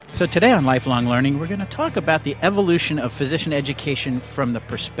So today on Lifelong Learning, we're going to talk about the evolution of physician education from the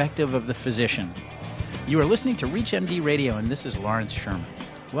perspective of the physician. You are listening to ReachMD Radio, and this is Lawrence Sherman.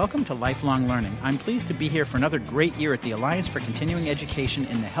 Welcome to Lifelong Learning. I'm pleased to be here for another great year at the Alliance for Continuing Education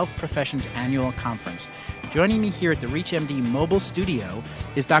in the Health Professions Annual Conference. Joining me here at the ReachMD mobile studio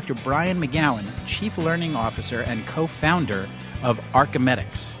is Dr. Brian McGowan, Chief Learning Officer and co-founder of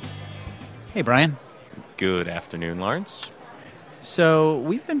Archimedics. Hey, Brian. Good afternoon, Lawrence. So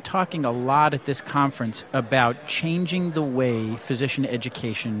we've been talking a lot at this conference about changing the way physician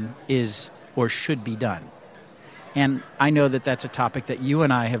education is or should be done. And I know that that's a topic that you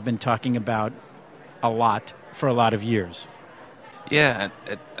and I have been talking about a lot for a lot of years. Yeah,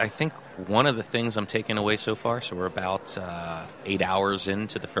 I think one of the things I'm taking away so far, so we're about 8 hours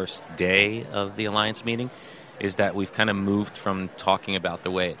into the first day of the Alliance meeting, is that we've kind of moved from talking about the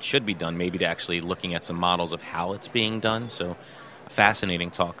way it should be done, maybe to actually looking at some models of how it's being done. So a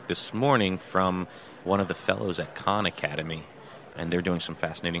fascinating talk this morning from one of the fellows at Khan Academy, and they're doing some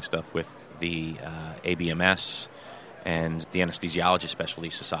fascinating stuff with the ABMS and the anesthesiology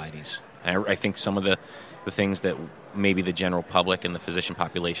specialty societies. And I think some of the things that maybe the general public and the physician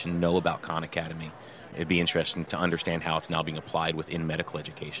population know about Khan Academy, it'd be interesting to understand how it's now being applied within medical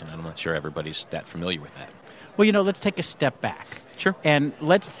education. I'm not sure everybody's that familiar with that. Well, let's take a step back. Sure. And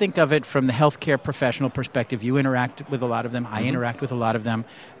let's think of it from the healthcare professional perspective. You interact with a lot of them. I interact with a lot of them.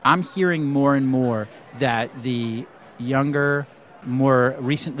 I'm hearing more and more that the younger, more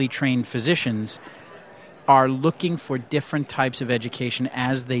recently trained physicians are looking for different types of education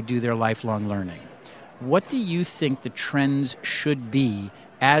as they do their lifelong learning. What do you think the trends should be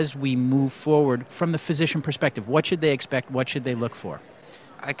as we move forward from the physician perspective? What should they expect? What should they look for?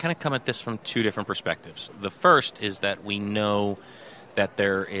 I kind of come at this from two different perspectives. The first is that we know that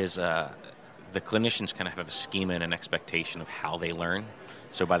there is the clinicians kind of have a schema and an expectation of how they learn.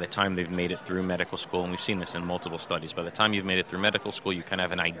 So by the time they've made it through medical school, and we've seen this in multiple studies, by the time you've made it through medical school, you kind of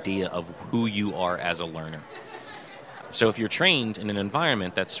have an idea of who you are as a learner. So if you're trained in an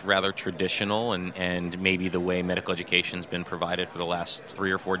environment that's rather traditional and maybe the way medical education's been provided for the last 3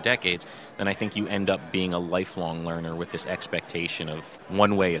 or 4 decades, then I think you end up being a lifelong learner with this expectation of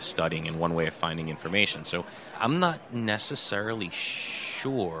one way of studying and one way of finding information. So I'm not necessarily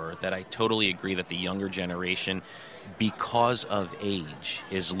sure that I totally agree that the younger generation, because of age,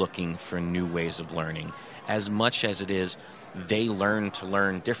 is looking for new ways of learning, as much as it is they learn to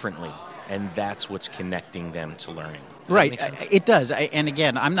learn differently, and that's what's connecting them to learning. Right, it does. And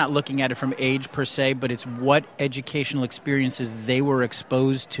again, I'm not looking at it from age per se, but it's what educational experiences they were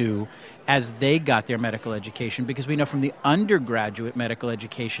exposed to as they got their medical education, because we know from the undergraduate medical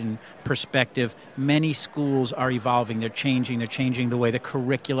education perspective, many schools are evolving, they're changing the way the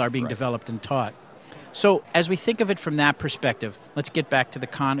curricula are being developed and taught. So as we think of it from that perspective, let's get back to the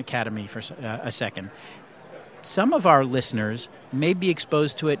Khan Academy for a second. Some of our listeners may be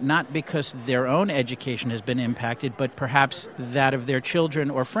exposed to it not because their own education has been impacted, but perhaps that of their children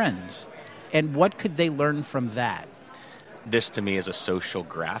or friends. And what could they learn from that? This, to me, is a social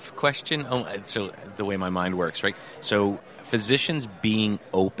graph question. So the way my mind works, right? So physicians being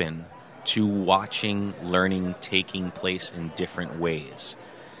open to watching learning taking place in different ways.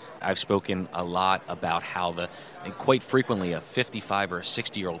 I've spoken a lot about how and quite frequently a 55 or a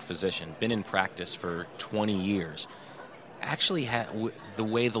 60-year-old physician, been in practice for 20 years, actually the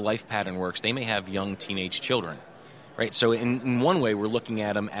way the life pattern works, they may have young teenage children, right? So in one way, we're looking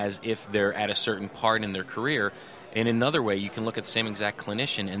at them as if they're at a certain part in their career. In another way, you can look at the same exact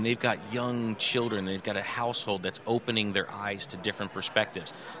clinician, and they've got young children. They've got a household that's opening their eyes to different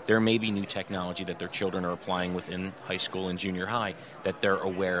perspectives. There may be new technology that their children are applying within high school and junior high that they're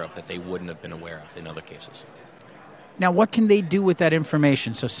aware of that they wouldn't have been aware of in other cases. Now, what can they do with that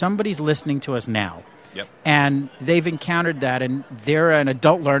information? So somebody's listening to us now, and they've encountered that, and they're an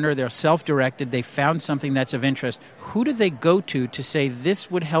adult learner, they're self-directed, they found something that's of interest. Who do they go to say, this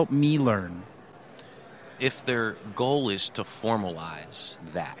would help me learn? If their goal is to formalize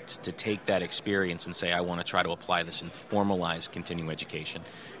that, to take that experience and say, I want to try to apply this and formalize continuing education,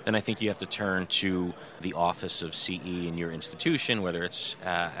 then I think you have to turn to the office of CE in your institution, whether it's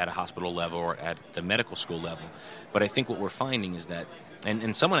at a hospital level or at the medical school level. But I think what we're finding is that,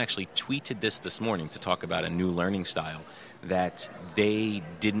 and someone actually tweeted this morning to talk about a new learning style, that they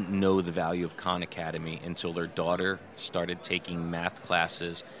didn't know the value of Khan Academy until their daughter started taking math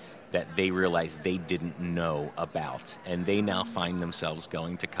classes that they realized they didn't know about. And they now find themselves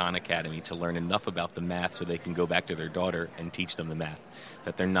going to Khan Academy to learn enough about the math so they can go back to their daughter and teach them the math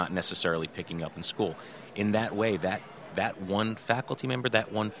that they're not necessarily picking up in school. In that way, that one faculty member,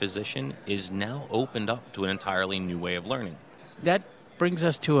 that one physician, is now opened up to an entirely new way of learning. That brings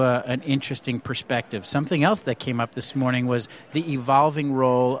us to an interesting perspective. Something else that came up this morning was the evolving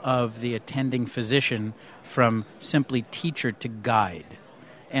role of the attending physician from simply teacher to guide.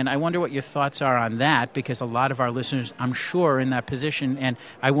 And I wonder what your thoughts are on that, because a lot of our listeners, I'm sure, are in that position, and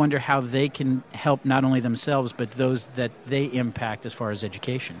I wonder how they can help not only themselves, but those that they impact as far as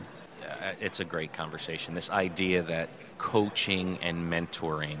education. It's a great conversation. This idea that coaching and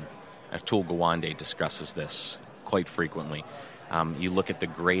mentoring, Atul Gawande discusses this quite frequently. You look at the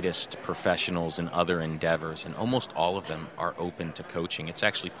greatest professionals in other endeavors, and almost all of them are open to coaching. It's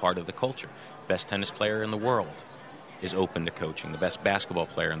actually part of the culture. Best tennis player in the world is open to coaching. The best basketball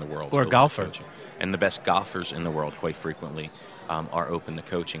player in the world is or open golfer. to coaching. And the best golfers in the world, quite frequently, are open to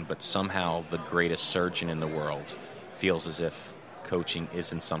coaching. But somehow the greatest surgeon in the world feels as if coaching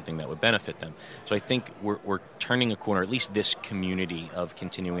isn't something that would benefit them. So I think we're turning a corner, at least this community of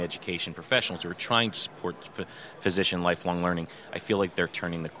continuing education professionals who are trying to support physician lifelong learning. I feel like they're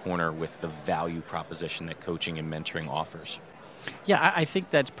turning the corner with the value proposition that coaching and mentoring offers. Yeah, I think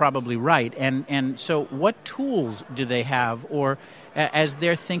that's probably right. And so what tools do they have, or as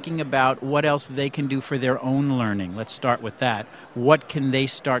they're thinking about what else they can do for their own learning? Let's start with that. What can they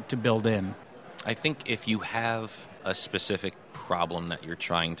start to build in? I think if you have a specific problem that you're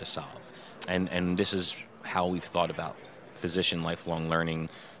trying to solve, and this is how we've thought about physician lifelong learning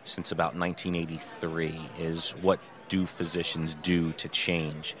since about 1983, is what do physicians do to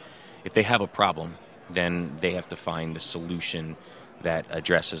change? If they have a problem, then they have to find the solution that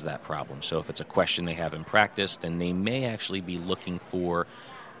addresses that problem. So if it's a question they have in practice, then they may actually be looking for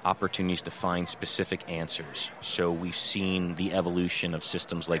opportunities to find specific answers. So we've seen the evolution of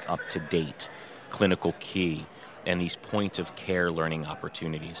systems like UpToDate, Clinical Key, and these point of care learning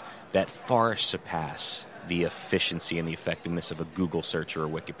opportunities that far surpass the efficiency and the effectiveness of a Google search or a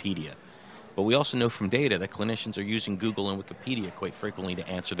Wikipedia. But we also know from data that clinicians are using Google and Wikipedia quite frequently to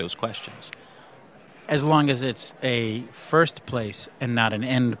answer those questions. As long as it's a first place and not an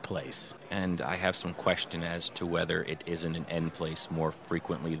end place. And I have some question as to whether it isn't an end place more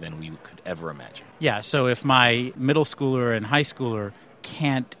frequently than we could ever imagine. Yeah, so if my middle schooler and high schooler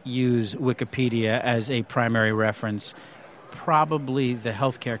can't use Wikipedia as a primary reference, probably the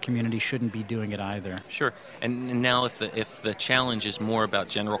healthcare community shouldn't be doing it either. Sure. And now if the challenge is more about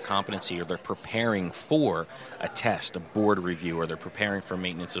general competency, or they're preparing for a test, a board review, or they're preparing for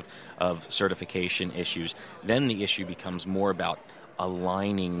maintenance of certification issues, then the issue becomes more about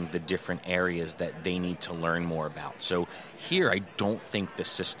aligning the different areas that they need to learn more about. So here, I don't think the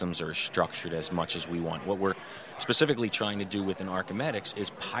systems are structured as much as we want. What we're specifically trying to do within Archimedics is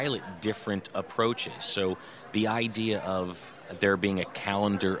pilot different approaches. So the idea of there being a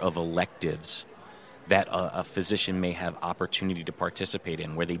calendar of electives that a physician may have opportunity to participate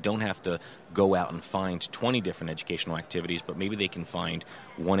in, where they don't have to go out and find 20 different educational activities, but maybe they can find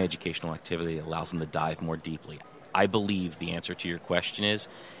one educational activity that allows them to dive more deeply. I believe the answer to your question is,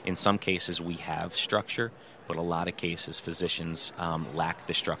 in some cases we have structure, but a lot of cases physicians lack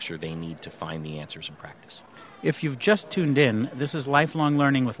the structure they need to find the answers in practice. If you've just tuned in, this is Lifelong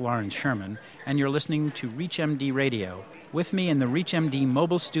Learning with Lawrence Sherman, and you're listening to ReachMD Radio. With me in the ReachMD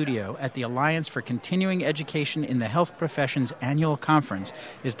mobile studio at the Alliance for Continuing Education in the Health Professions Annual Conference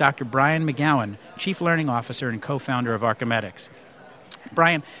is Dr. Brian McGowan, Chief Learning Officer and co-founder of Archimedics.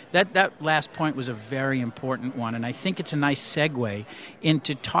 Brian, that last point was a very important one, and I think it's a nice segue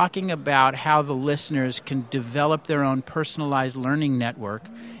into talking about how the listeners can develop their own personalized learning network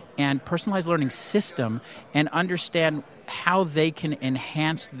and personalized learning system and understand how they can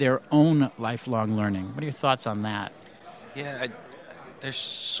enhance their own lifelong learning. What are your thoughts on that? Yeah, there's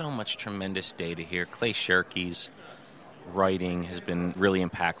so much tremendous data here. Clay Shirky's writing has been really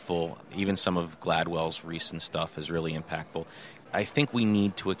impactful. Even some of Gladwell's recent stuff is really impactful. I think we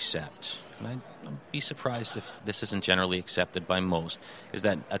need to accept, and I'd be surprised if this isn't generally accepted by most, is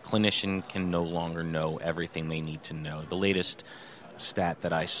that a clinician can no longer know everything they need to know. The latest stat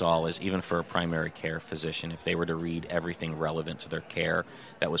that I saw is even for a primary care physician, if they were to read everything relevant to their care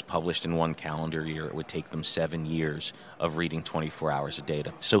that was published in one calendar year, it would take them 7 years of reading 24 hours of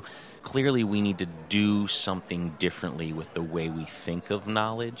data. So clearly we need to do something differently with the way we think of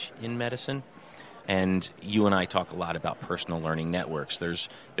knowledge in medicine. And you and I talk a lot about personal learning networks. There's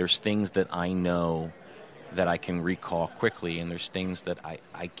things that I know that I can recall quickly, and there's things that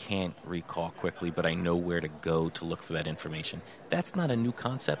I can't recall quickly, but I know where to go to look for that information. That's not a new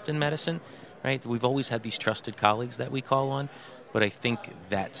concept in medicine, right? We've always had these trusted colleagues that we call on, but I think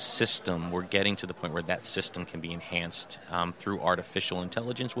that system, we're getting to the point where that system can be enhanced through artificial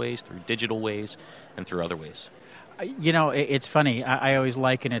intelligence ways, through digital ways, and through other ways. You know, it's funny. I always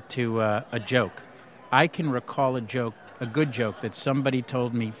liken it to a joke. I can recall a joke a good joke that somebody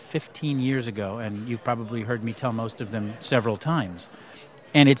told me 15 years ago, and you've probably heard me tell most of them several times.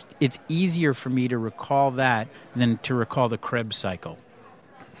 And it's easier for me to recall that than to recall the Krebs cycle.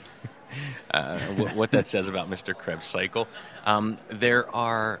 What that says about Mr. Krebs cycle.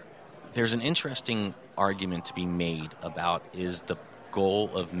 There's an interesting argument to be made about, is the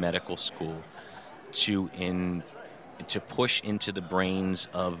goal of medical school to push into the brains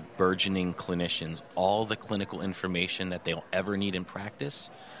of burgeoning clinicians all the clinical information that they'll ever need in practice,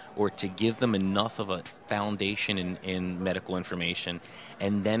 or to give them enough of a foundation in medical information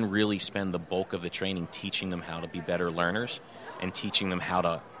and then really spend the bulk of the training teaching them how to be better learners and teaching them how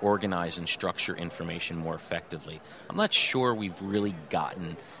to organize and structure information more effectively. I'm not sure we've really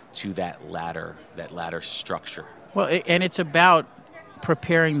gotten to that latter structure. Well, and it's about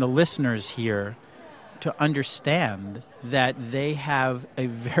preparing the listeners here to understand that they have a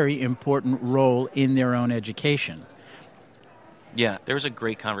very important role in their own education. Yeah, there was a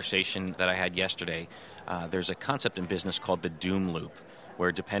great conversation that I had yesterday. There's a concept in business called the doom loop,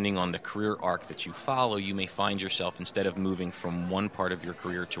 where depending on the career arc that you follow, you may find yourself, instead of moving from one part of your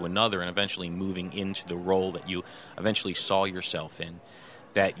career to another and eventually moving into the role that you eventually saw yourself in,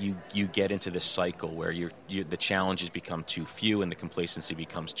 that you get into this cycle where the challenges become too few and the complacency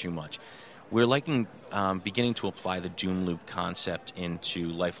becomes too much. We're beginning to apply the doom loop concept into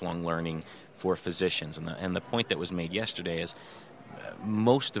lifelong learning for physicians. And the point that was made yesterday is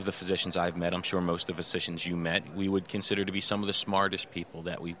most of the physicians I've met, I'm sure most of the physicians you met, we would consider to be some of the smartest people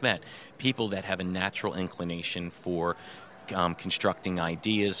that we've met. People that have a natural inclination for constructing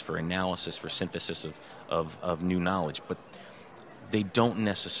ideas, for analysis, for synthesis of new knowledge. But they don't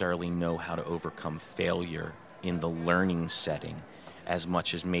necessarily know how to overcome failure in the learning setting as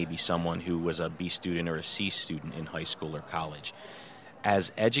much as maybe someone who was a B student or a C student in high school or college.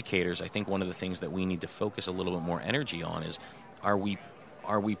 As educators, I think one of the things that we need to focus a little bit more energy on is, are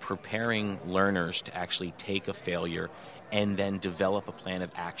we preparing learners to actually take a failure and then develop a plan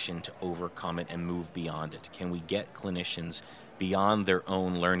of action to overcome it and move beyond it? Can we get clinicians beyond their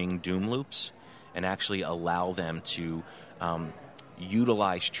own learning doom loops and actually allow them to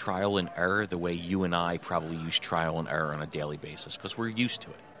utilize trial and error the way you and I probably use trial and error on a daily basis, because we're used to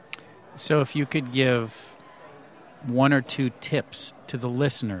it? So if you could give one or two tips to the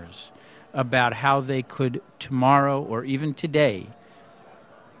listeners about how they could tomorrow or even today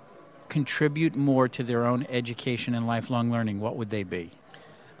contribute more to their own education and lifelong learning, what would they be?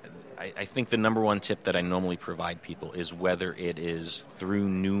 I think the number one tip that I normally provide people is, whether it is through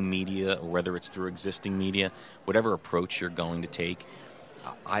new media or whether it's through existing media, whatever approach you're going to take,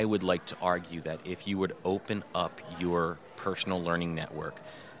 I would like to argue that if you would open up your personal learning network,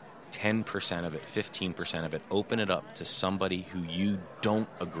 10% of it, 15% of it, open it up to somebody who you don't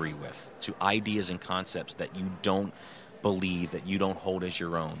agree with, to ideas and concepts that you don't believe, that you don't hold as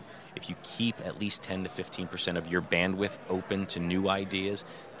your own. If you keep at least 10 to 15% of your bandwidth open to new ideas,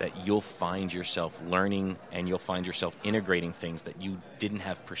 that you'll find yourself learning and you'll find yourself integrating things that you didn't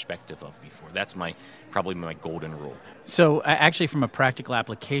have perspective of before. That's probably my golden rule. So actually, from a practical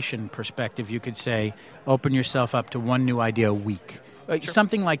application perspective, you could say open yourself up to one new idea a week. Sure.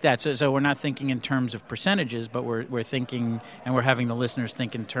 Something like that. So we're not thinking in terms of percentages, but we're thinking, and we're having the listeners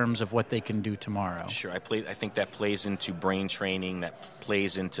think in terms of what they can do tomorrow. Sure. I think that plays into brain training, that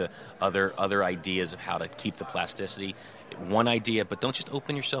plays into other ideas of how to keep the plasticity. One idea, but don't just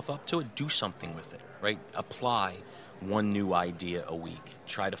open yourself up to it. Do something with it, right? Apply one new idea a week.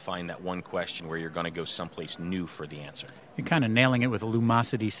 Try to find that one question where you're going to go someplace new for the answer. You're kind of nailing it with a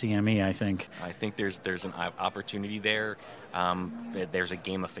Lumosity CME, I think. I think there's an opportunity there. There's a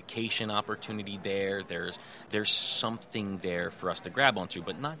gamification opportunity there. There's something there for us to grab onto,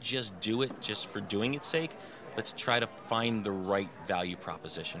 but not just do it just for doing its sake. Let's try to find the right value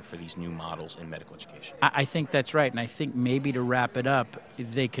proposition for these new models in medical education. I think that's right, and I think maybe to wrap it up,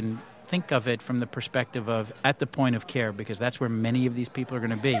 they can think of it from the perspective of at the point of care, because that's where many of these people are going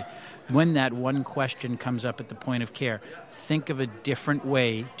to be. When that one question comes up at the point of care, think of a different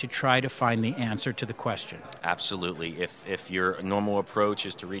way to try to find the answer to the question. Absolutely. If your normal approach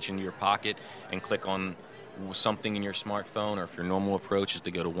is to reach into your pocket and click on something in your smartphone, or if your normal approach is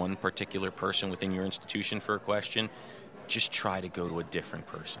to go to one particular person within your institution for a question, just try to go to a different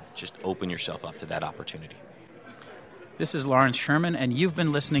person. Just open yourself up to that opportunity. This is Lawrence Sherman, and you've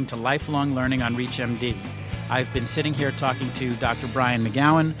been listening to Lifelong Learning on ReachMD. I've been sitting here talking to Dr. Brian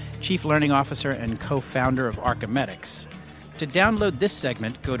McGowan, Chief Learning Officer and co-founder of Archimedics. To download this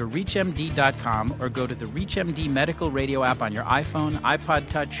segment, go to ReachMD.com or go to the ReachMD Medical Radio app on your iPhone, iPod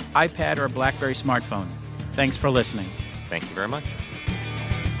Touch, iPad, or BlackBerry smartphone. Thanks for listening. Thank you very much.